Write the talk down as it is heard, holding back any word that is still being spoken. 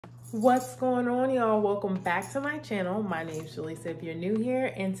What's going on, y'all? Welcome back to my channel. My name is Shalisa if you're new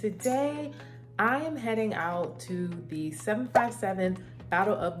here, and today I am heading out to the 757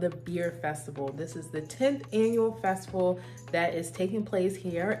 Battle of the Beer Festival. This is the 10th annual festival that is taking place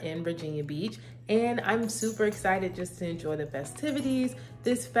here in Virginia Beach, and I'm super excited just to enjoy the festivities.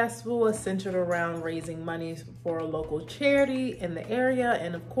 This festival is centered around raising money for a local charity in the area,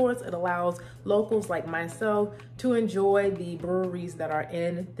 and of course it allows locals like myself to enjoy the breweries that are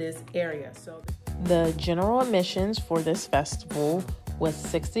in this area. So the general admissions for this festival was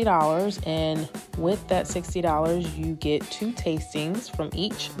 $60, and with that $60 you get 2 tastings from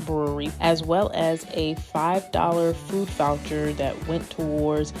each brewery, as well as a $5 food voucher that went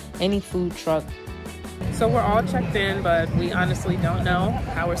towards any food truck. So we're all checked in, but we honestly don't know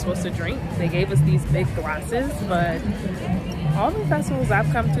how we're supposed to drink. They gave us these big glasses, but all the festivals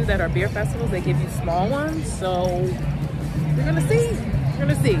I've come to that are beer festivals, they give you small ones, so we're gonna see. We're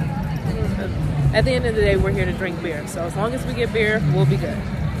gonna see. At the end of the day, we're here to drink beer, so as long as we get beer, we'll be good.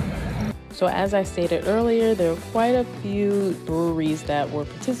 So as I stated earlier, there were quite a few breweries that were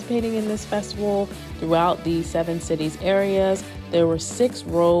participating in this festival throughout the 7 cities areas. There were 6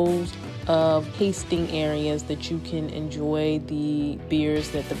 rows of tasting areas that you can enjoy the beers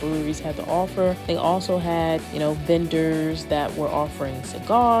that the breweries had to offer. They also had, vendors that were offering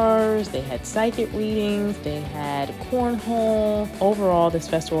cigars, they had psychic readings, they had cornhole. Overall, this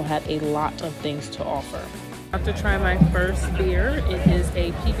festival had a lot of things to offer. I have to try my first beer. It is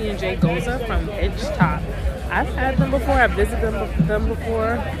a PB&J Goza from Edge Top. I've had them before, I've visited them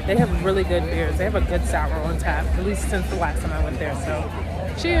before. They have really good beers. They have a good sour on tap, at least since the last time I went there, so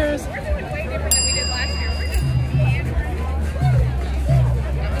cheers.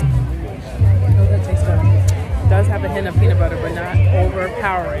 Does have a hint of peanut butter, but not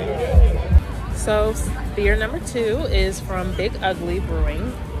overpowering. So beer number 2 is from Big Ugly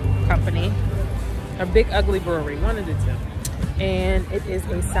Brewing Company, or Big Ugly Brewery, one of the two. And it is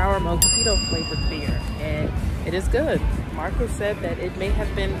a sour mojito flavored beer, and it is good. Marcus said that it may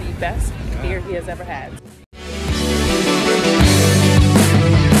have been the best beer he has ever had.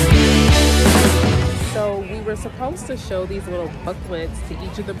 So we were supposed to show these little booklets to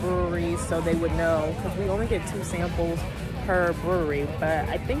each of the breweries so they would know, because we only get 2 samples per brewery, but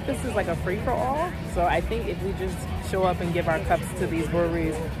I think this is like a free-for-all. So I think if we just show up and give our cups to these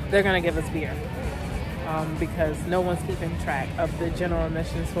breweries, they're gonna give us beer, because no one's keeping track of the general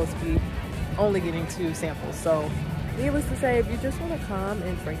admission. Supposed to be only getting 2 samples. So needless to say, if you just want to come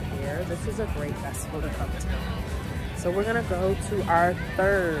and drink beer, this is a great festival to come to. So we're gonna go to our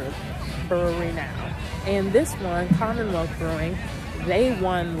 3rd brewery now, and this one, Commonwealth Brewing, they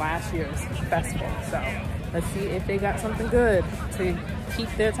won last year's festival, so let's see if they got something good to keep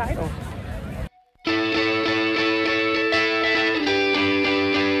their title.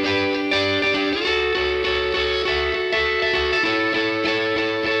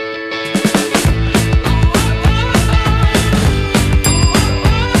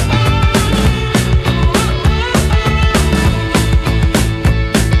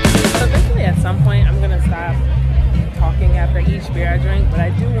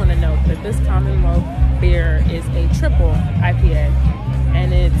 This Commonwealth beer is a triple IPA,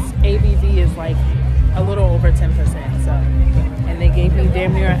 and its ABV is like a little over 10%. So, and they gave me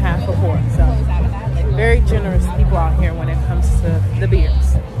damn near a half a quart. So, very generous people out here when it comes to the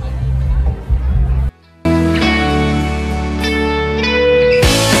beers.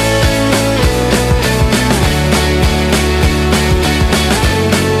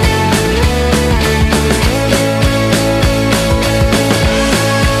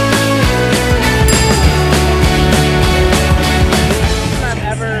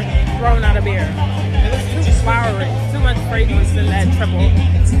 In that triple.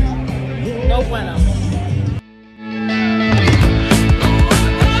 No bueno.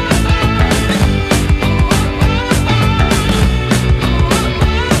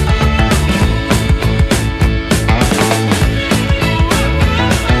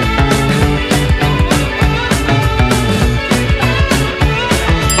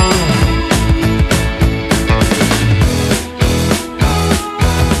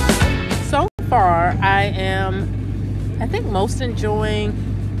 So far, I think most enjoying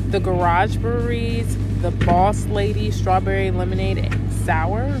the Garage Breweries, the Boss Lady Strawberry Lemonade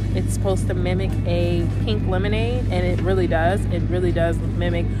Sour. It's supposed to mimic a pink lemonade, and it really does. It really does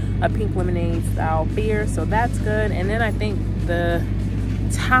mimic a pink lemonade style beer, so that's good. And then I think the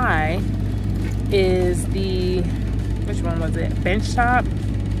tie is the, which one was it? Bench Top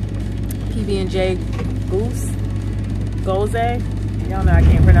PB&J Goza. Y'all know I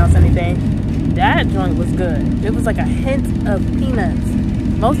can't pronounce anything. That joint was good. It was like a hint of peanuts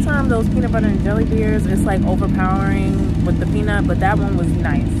Most time those peanut butter and jelly beers, it's like overpowering with the peanut, but that one was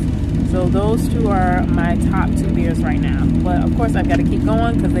nice. So those two are my top 2 beers right now. But of course I've got to keep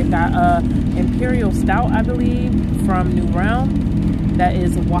going because they've got a Imperial Stout, I believe, from New Realm. That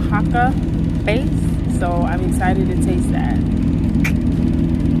is Oaxaca based. So I'm excited to taste that.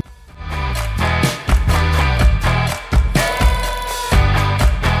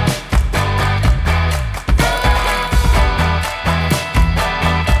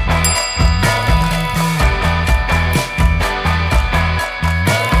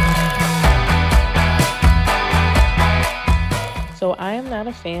 So I am not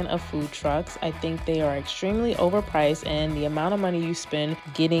a fan of food trucks. I think they are extremely overpriced, and the amount of money you spend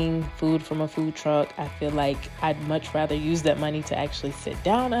getting food from a food truck, I feel like I'd much rather use that money to actually sit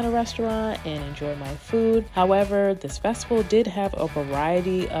down at a restaurant and enjoy my food. However, this festival did have a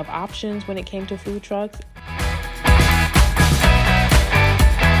variety of options when it came to food trucks.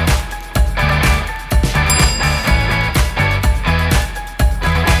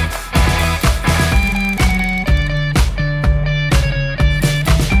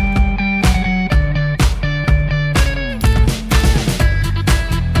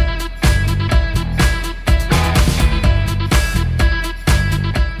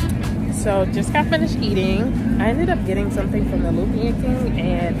 So just got finished eating. I ended up getting something from the Lumpia King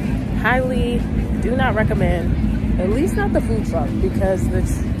and highly do not recommend, at least not the food truck, because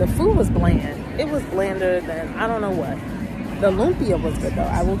the food was bland. It was blander than I don't know what. The lumpia was good though.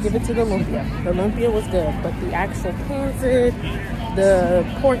 I will give it to the lumpia. The lumpia was good, but the actual pancit, the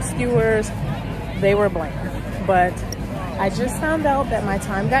pork skewers, they were bland. But I just found out that my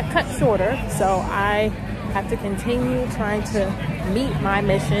time got cut shorter, so I have to continue trying to meet my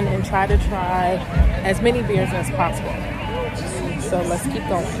mission and try as many beers as possible. So let's keep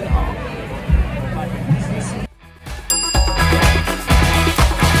going.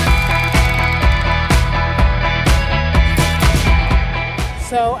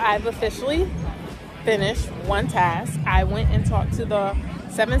 So I've officially finished one task. I went and talked to the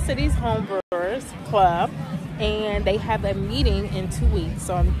 7 Cities Homebrewers Club, and they have a meeting in 2 weeks,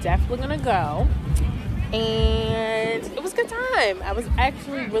 so I'm definitely gonna go. And it was a good time. I was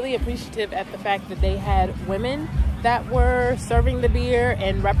actually really appreciative at the fact that they had women that were serving the beer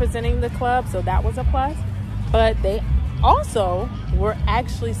and representing the club, so that was a plus. But they also were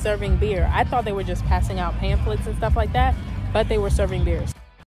actually serving beer. I thought they were just passing out pamphlets and stuff like that, but they were serving beers.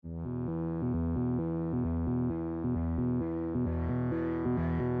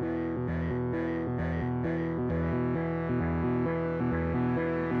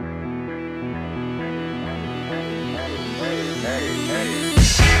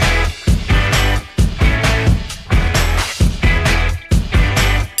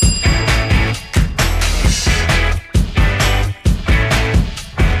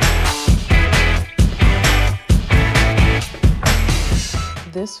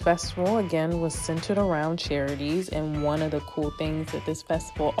 This festival again was centered around charities, and one of the cool things that this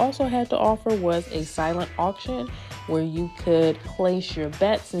festival also had to offer was a silent auction where you could place your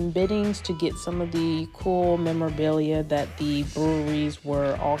bets and biddings to get some of the cool memorabilia that the breweries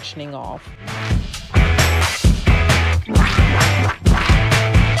were auctioning off.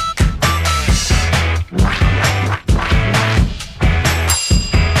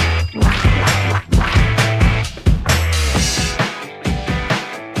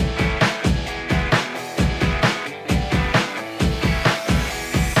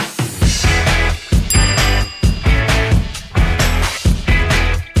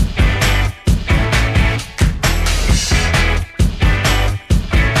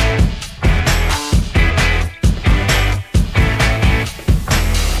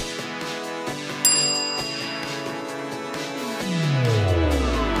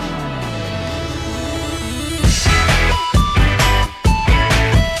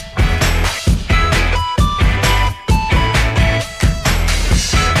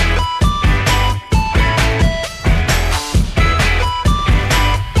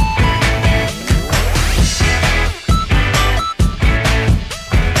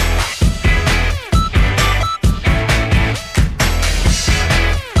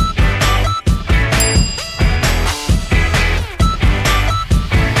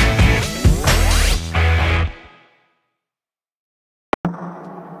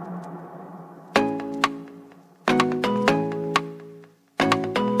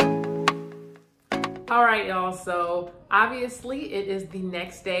 All right, y'all, so obviously it is the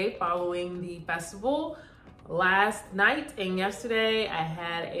next day following the festival. Last night and yesterday I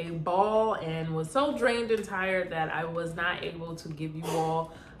had a ball and was so drained and tired that I was not able to give you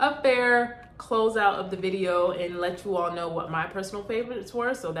all a fair closeout of the video and let you all know what my personal favorites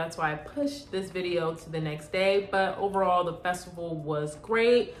were. So that's why I pushed this video to the next day. But overall, the festival was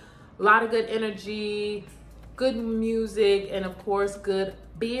great. A lot of good energy, good music, and of course, good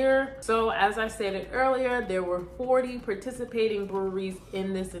beer. So as I stated earlier, there were 40 participating breweries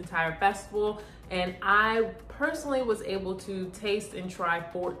in this entire festival. And I personally was able to taste and try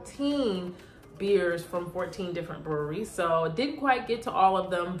 14 beers from 14 different breweries. So didn't quite get to all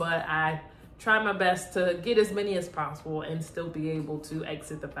of them, but I tried my best to get as many as possible and still be able to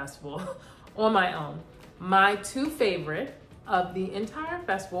exit the festival on my own. My two favorite of the entire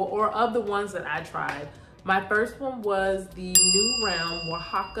festival, or of the ones that I tried, my first one was the New Realm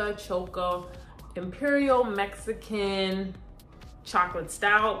Oaxaca Choco Imperial Mexican Chocolate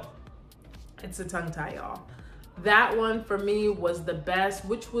Stout. It's a tongue tie, y'all. That one for me was the best,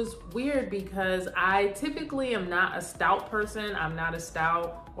 which was weird because I typically am not a stout person. I'm not a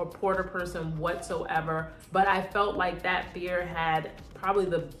stout or porter person whatsoever, but I felt like that beer had probably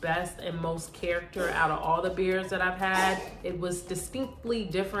the best and most character out of all the beers that I've had. It was distinctly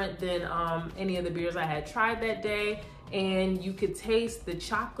different than any of the beers I had tried that day. And you could taste the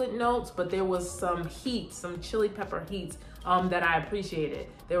chocolate notes, but there was some heat, some chili pepper heat that I appreciated.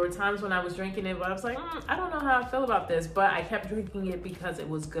 There were times when I was drinking it, but I was like, I don't know how I feel about this, but I kept drinking it because it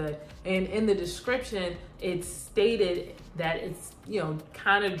was good. And in the description, it stated that it's, you know,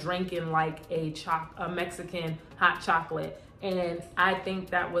 kind of drinking like a Mexican hot chocolate. And I think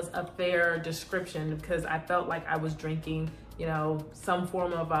that was a fair description because I felt like I was drinking, you know, some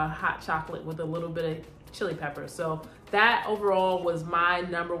form of a hot chocolate with a little bit of chili pepper. So that overall was my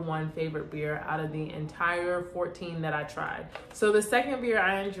 #1 favorite beer out of the entire 14 that I tried. So the second beer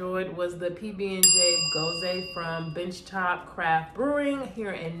I enjoyed was the PB&J Gose from Benchtop Craft Brewing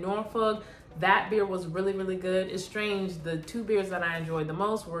here in Norfolk. That beer was really, really good. It's strange, the two beers that I enjoyed the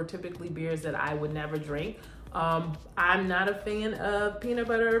most were typically beers that I would never drink. I'm not a fan of peanut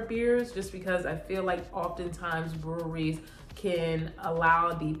butter beers just because I feel like oftentimes breweries can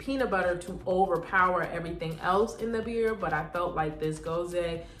allow the peanut butter to overpower everything else in the beer, but I felt like this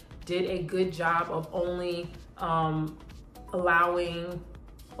Gose did a good job of only allowing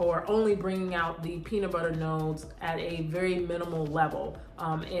or only bringing out the peanut butter notes at a very minimal level.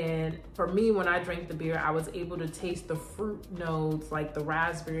 And for me, when I drank the beer, I was able to taste the fruit notes like the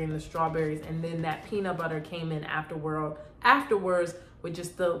raspberry and the strawberries, and then that peanut butter came in afterwards with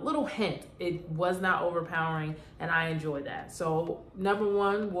just a little hint. It was not overpowering, and I enjoyed that. So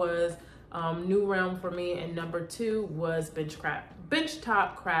 #1 was New Realm for me, and #2 was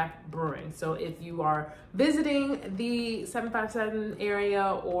Benchtop Craft Brewing. So if you are visiting the 757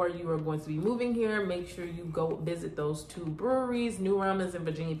 area or you are going to be moving here, make sure you go visit those two breweries. New Realm is in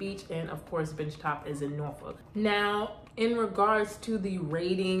Virginia Beach, and of course Benchtop is in Norfolk. Now, in regards to the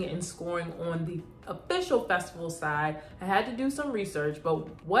rating and scoring on the official festival side, I had to do some research, but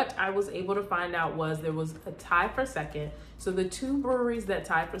what I was able to find out was there was a tie for second. So the two breweries that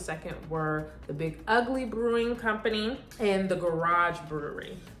tied for second were the Big Ugly Brewing Company and the Garage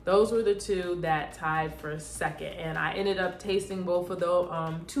Brewery. Those were the two that tied for second, and I ended up tasting both of those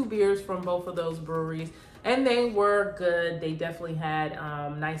two beers from both of those breweries, and they were good. They definitely had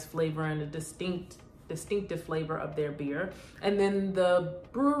nice flavor and a distinctive flavor of their beer. And then the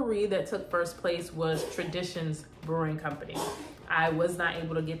brewery that took first place was Traditions Brewing Company. I was not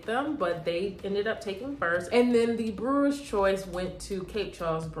able to get them, but they ended up taking first. And then the brewer's choice went to Cape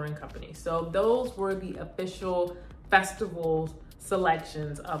Charles Brewing Company. So those were the official festival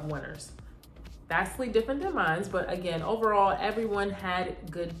selections of winners. Vastly different than mine, but again, overall, everyone had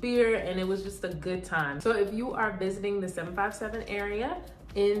good beer and it was just a good time. So if you are visiting the 757 area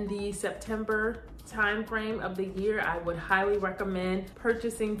in the September time frame of the year, I would highly recommend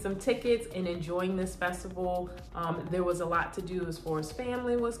purchasing some tickets and enjoying this festival. There was a lot to do as far as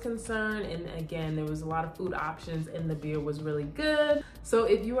family was concerned, and again, there was a lot of food options and the beer was really good. So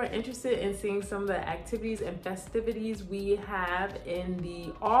if you are interested in seeing some of the activities and festivities we have in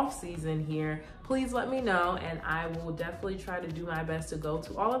the off season here, please let me know and I will definitely try to do my best to go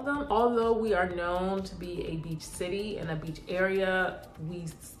to all of them. Although we are known to be a beach city and a beach area, we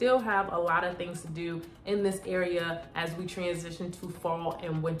still have a lot of things to do in this area as we transition to fall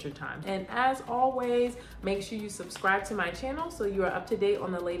and winter time. And as always, make sure you subscribe to my channel so you are up to date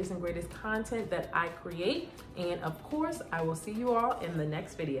on the latest and greatest content that I create. And of course, I will see you all in the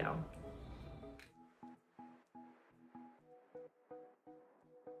next video.